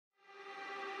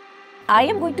I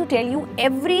am going to tell you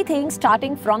everything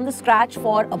starting from the scratch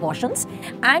for abortions,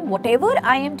 and whatever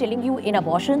I am telling you in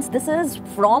abortions, this is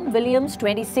from Williams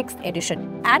 26th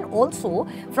edition and also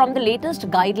from the latest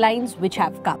guidelines which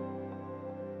have come.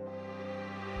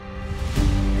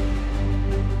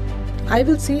 I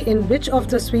will see in which of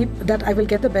the suite that I will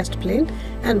get the best plane,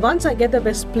 and once I get the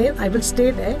best plane, I will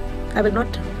stay there. I will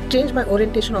not change my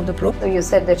orientation of the probe. So you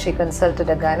said that she consulted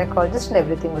a gynecologist and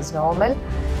everything was normal.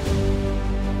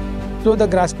 So the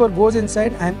grasper goes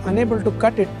inside, I am unable to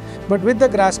cut it, but with the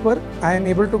grasper I am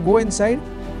able to go inside,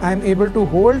 I am able to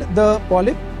hold the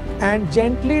polyp and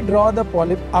gently draw the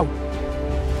polyp out.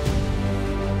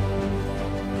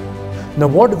 Now,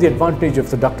 what is the advantage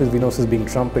of the ductus venosus being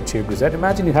trumpet shaped is that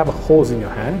imagine you have a hose in your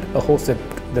hand, a hose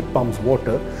that pumps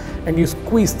water, and you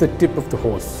squeeze the tip of the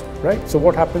hose, right? So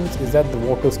what happens is that the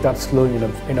water starts flowing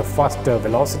in a faster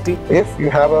velocity. If you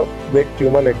have a big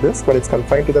tumor like this, but it's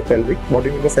confined to the pelvic, what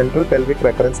you mean the central pelvic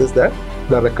recurrence is that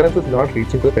the recurrence is not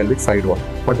reaching to the pelvic side wall.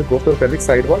 Once it goes to the pelvic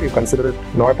side wall, you consider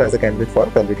it not as a candidate for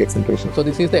pelvic excision. So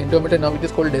this is the endometer now, which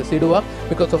is called decidua.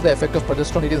 Because of the effect of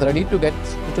progesterone, it is ready to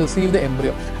receive the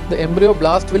embryo. The embryo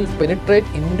blast will penetrate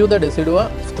into the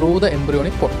decidua through the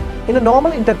embryonic port. In a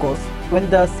normal intercourse, when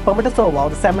the spermatozoa or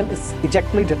the semen is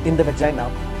ejaculated in the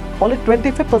vagina, only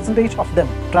 25% of them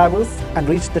travels and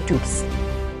reach the tubes.